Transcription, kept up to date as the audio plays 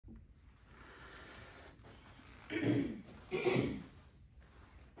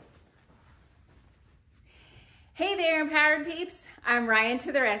Yard peeps, I'm Ryan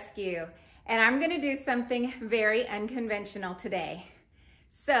to the rescue, and I'm gonna do something very unconventional today.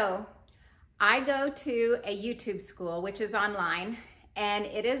 So, I go to a YouTube school, which is online, and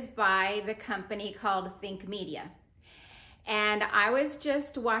it is by the company called Think Media. And I was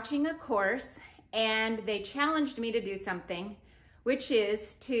just watching a course, and they challenged me to do something, which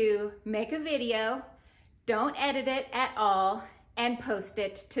is to make a video, don't edit it at all, and post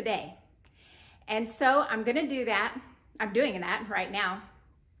it today. And so I'm gonna do that. I'm doing that right now.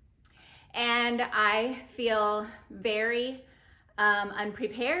 And I feel very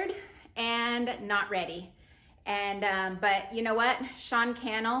unprepared and not ready. And but you know what? Sean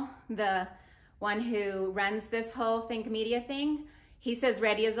Cannell, the one who runs this whole Think Media thing, he says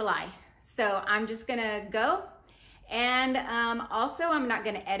ready is a lie. So I'm just gonna go. And also I'm not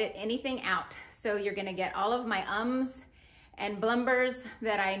gonna edit anything out. So you're gonna get all of my ums and blunders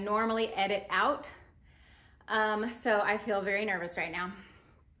that I normally edit out. So I feel very nervous right now.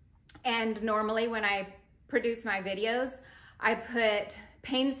 And normally when I produce my videos, I put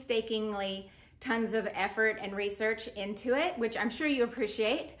painstakingly tons of effort and research into it, which I'm sure you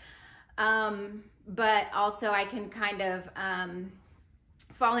appreciate. But also I can kind of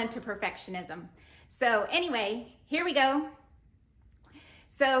fall into perfectionism. So anyway, here we go.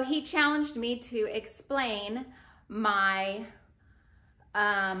 So he challenged me to explain my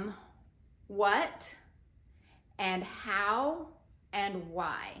what and how and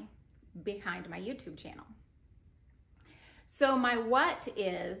why behind my YouTube channel. So my what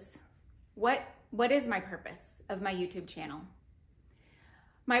is my purpose of my YouTube channel?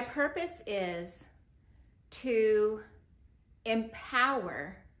 My purpose is to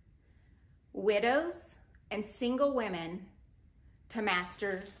empower widows and single women to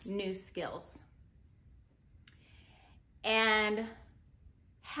master new skills. And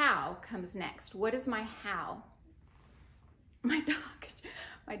how comes next. What is my how? My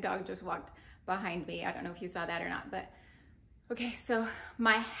dog just walked behind me. I don't know if you saw that or not, but okay, so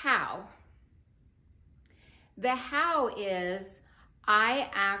my how. The how is I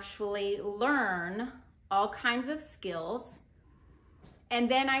actually learn all kinds of skills, and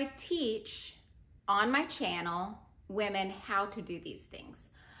then I teach on my channel women how to do these things,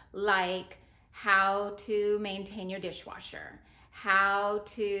 like how to maintain your dishwasher, how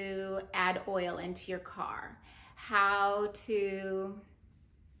to add oil into your car, how to,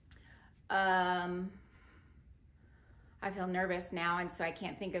 I feel nervous now and so I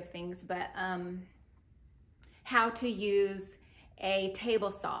can't think of things, but how to use a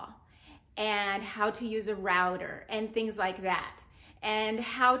table saw and how to use a router and things like that, and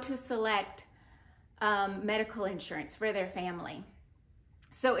how to select medical insurance for their family.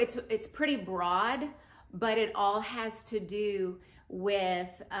 So it's pretty broad, but it all has to do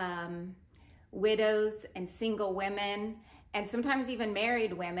with widows and single women, and sometimes even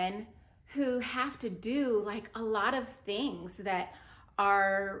married women who have to do like a lot of things that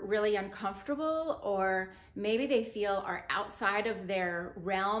are really uncomfortable, or maybe they feel are outside of their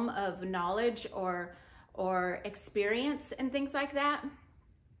realm of knowledge or experience and things like that.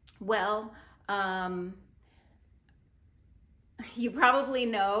 Well, you probably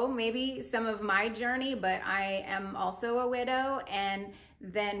know maybe some of my journey, but I am also a widow, and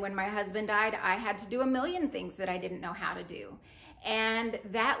then when my husband died, I had to do a million things that I didn't know how to do. And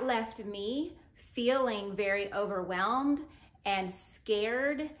that left me feeling very overwhelmed and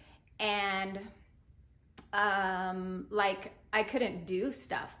scared, and like I couldn't do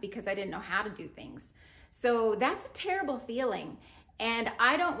stuff because I didn't know how to do things. So that's a terrible feeling, and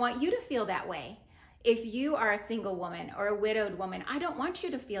I don't want you to feel that way. If you are a single woman or a widowed woman, I don't want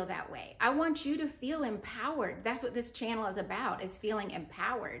you to feel that way. I want you to feel empowered. That's what this channel is about, is feeling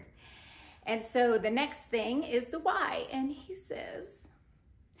empowered. And so the next thing is the why. And he says,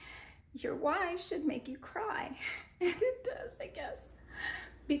 your why should make you cry. And it does, I guess,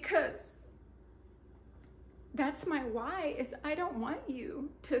 because that's my why, is I don't want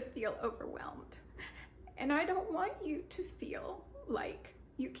you to feel overwhelmed. And I don't want you to feel like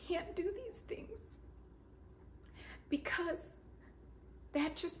you can't do these things, because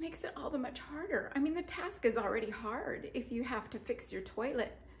that just makes it all the much harder. I mean, the task is already hard. If you have to fix your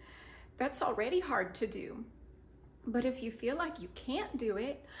toilet, that's already hard to do. But if you feel like you can't do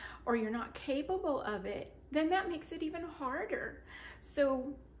it, or you're not capable of it, then that makes it even harder.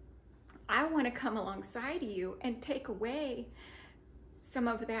 So I want to come alongside you and take away some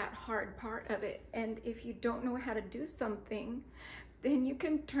of that hard part of it. And if you don't know how to do something, then you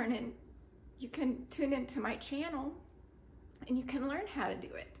can tune into my channel and you can learn how to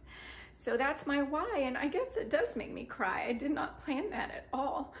do it. So that's my why, and I guess it does make me cry. I did not plan that at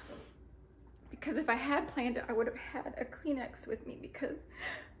all, because if I had planned it, I would have had a Kleenex with me because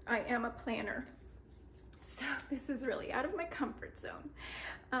I am a planner. So this is really out of my comfort zone.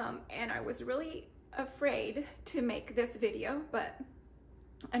 And I was really afraid to make this video, but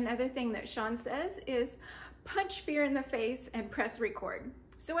another thing that Sean says is punch fear in the face and press record.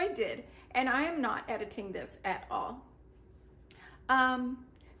 So I did, and I am not editing this at all.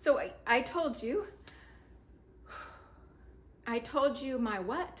 So I told you my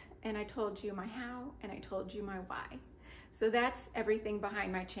what, and I told you my how, and I told you my why. So that's everything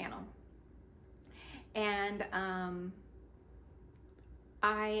behind my channel. And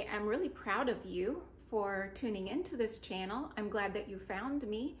I am really proud of you for tuning into this channel. I'm glad that you found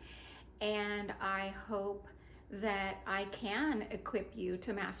me, and I hope that I can equip you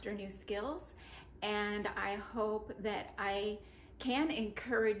to master new skills, and I hope that I can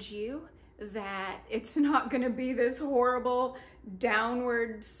encourage you that it's not going to be this horrible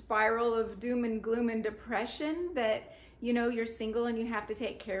downward spiral of doom and gloom and depression, that you know you're single and you have to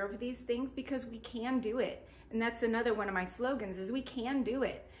take care of these things, because we can do it. And that's another one of my slogans, is we can do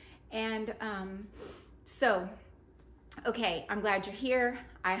it. And so okay, I'm glad you're here.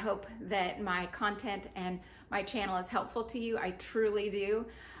 I hope that my content and my channel is helpful to you. I truly do.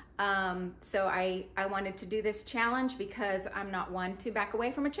 So I wanted to do this challenge because I'm not one to back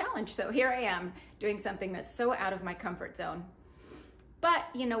away from a challenge. So here I am doing something that's so out of my comfort zone. But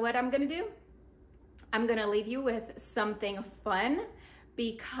you know what I'm gonna do? I'm gonna leave you with something fun,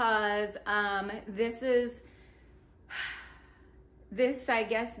 because I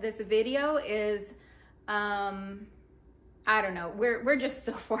guess this video is, I don't know, we're just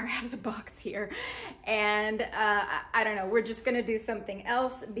so far out of the box here. And I don't know, we're just gonna do something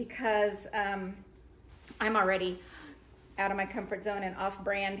else because I'm already out of my comfort zone and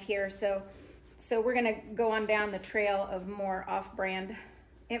off-brand here. So we're gonna go on down the trail of more off-brand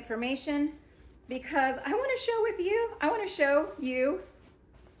information, because I wanna show you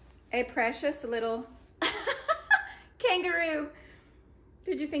a precious little kangaroo.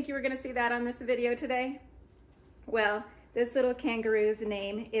 Did you think you were gonna see that on this video today? Well, this little kangaroo's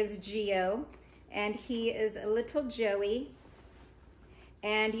name is Geo, and he is a little Joey.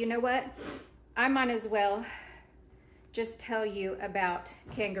 And you know what? I might as well just tell you about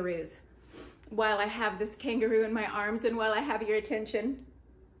kangaroos while I have this kangaroo in my arms and while I have your attention.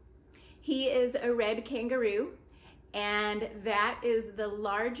 He is a red kangaroo, and that is the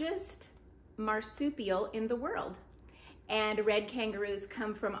largest marsupial in the world. And red kangaroos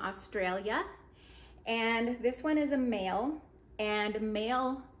come from Australia. And this one is a male, and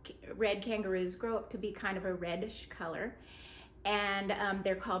male red kangaroos grow up to be kind of a reddish color, and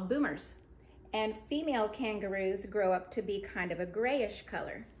they're called boomers. And female kangaroos grow up to be kind of a grayish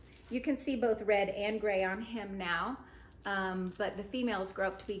color. You can see both red and gray on him now, but the females grow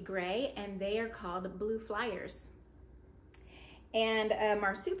up to be gray, and they are called blue flyers. And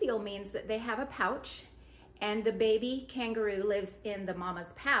marsupial means that they have a pouch, and the baby kangaroo lives in the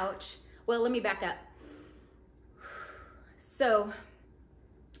mama's pouch. Well, let me back up. So,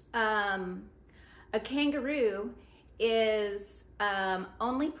 a kangaroo is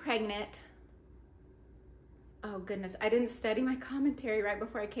only pregnant. Oh goodness, I didn't study my commentary right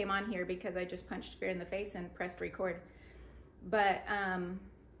before I came on here because I just punched fear in the face and pressed record. But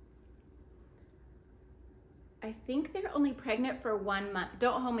I think they're only pregnant for 1 month.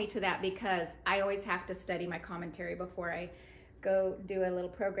 Don't hold me to that because I always have to study my commentary before I go do a little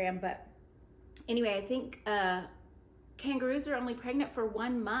program. But anyway, I think kangaroos are only pregnant for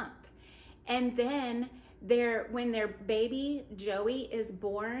 1 month. And then when their baby Joey is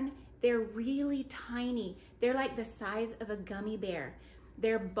born, they're really tiny. They're like the size of a gummy bear.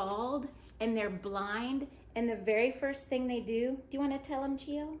 They're bald and they're blind. And the very first thing they do you want to tell them,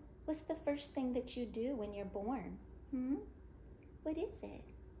 Gio? What's the first thing that you do when you're born? What is it?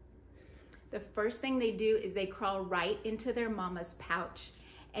 The first thing they do is they crawl right into their mama's pouch.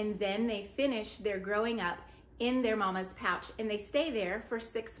 And then they finish their growing up in their mama's pouch, and they stay there for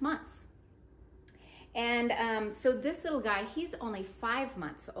 6 months. And so this little guy, he's only 5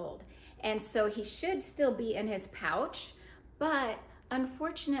 months old. And so he should still be in his pouch, but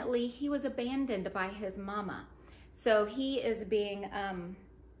unfortunately he was abandoned by his mama. So he is being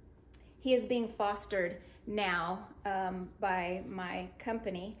fostered now by my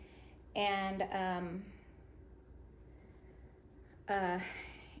company. And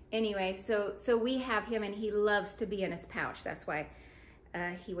anyway, so we have him, and he loves to be in his pouch. That's why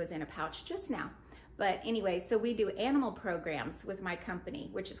he was in a pouch just now. But anyway, so we do animal programs with my company,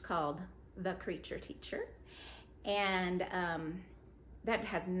 which is called The Creature Teacher. And that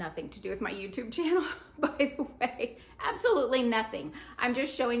has nothing to do with my YouTube channel, by the way. Absolutely nothing. I'm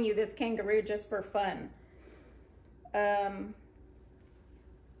just showing you this kangaroo just for fun.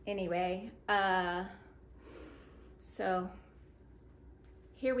 Anyway, so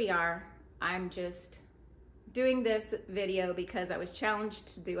here we are. I'm just doing this video because I was challenged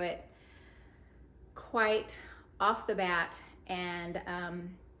to do it quite off the bat, and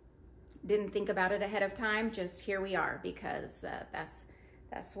didn't think about it ahead of time. Just here we are, because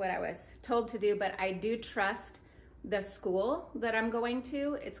that's what I was told to do. But I do trust the school that I'm going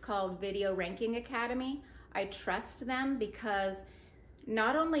to. It's called Video Ranking Academy. I trust them because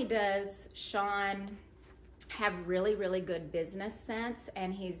not only does Sean have really, really good business sense,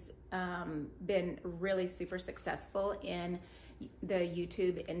 and he's been really super successful in the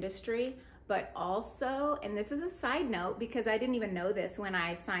YouTube industry, but also, and this is a side note because I didn't even know this when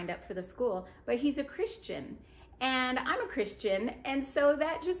I signed up for the school, but he's a Christian and I'm a Christian, and so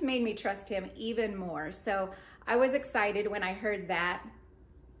that just made me trust him even more. So I was excited when I heard that,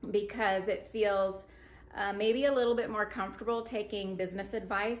 because it feels maybe a little bit more comfortable taking business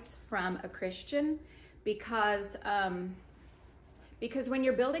advice from a Christian, because when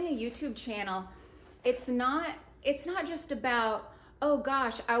you're building a YouTube channel, it's not just about, oh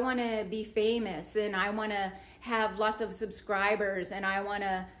gosh, I want to be famous and I want to have lots of subscribers and I want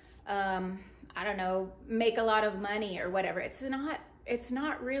to, I don't know, make a lot of money or whatever. It's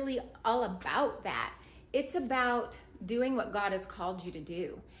not really all about that. It's about doing what God has called you to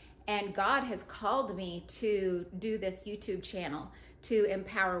do. And God has called me to do this YouTube channel to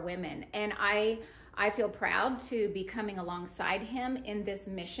empower women. And I feel proud to be coming alongside him in this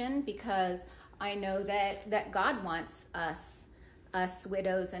mission, because I know that God wants us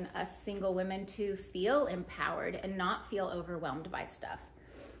widows and us single women to feel empowered and not feel overwhelmed by stuff.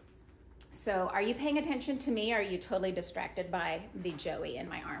 So are you paying attention to me, or are you totally distracted by the Joey in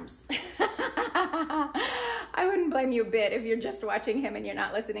my arms? I wouldn't blame you a bit if you're just watching him and you're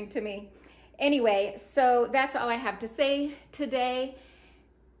not listening to me. Anyway, so that's all I have to say today.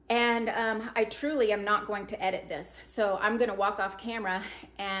 And I truly am not going to edit this. So I'm gonna walk off camera,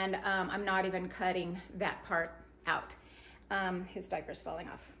 and I'm not even cutting that part out. His diaper's falling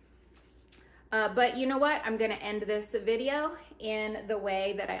off. But you know what? I'm gonna end this video in the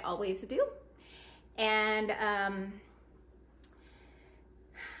way that I always do. And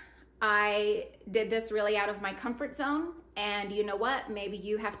I did this really out of my comfort zone. And you know what? Maybe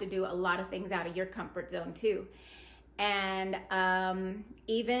you have to do a lot of things out of your comfort zone too. And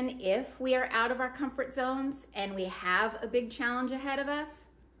even if we are out of our comfort zones and we have a big challenge ahead of us,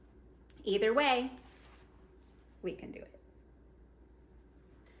 either way, we can do it.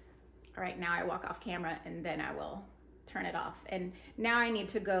 All right, now I walk off camera and then I will turn it off. And now I need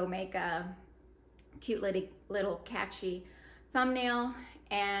to go make a cute little catchy thumbnail.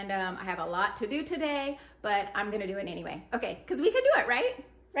 And I have a lot to do today, but I'm gonna do it anyway. Okay, because we can do it, right?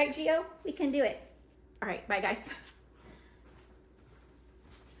 Right, Gio? We can do it. All right, bye guys.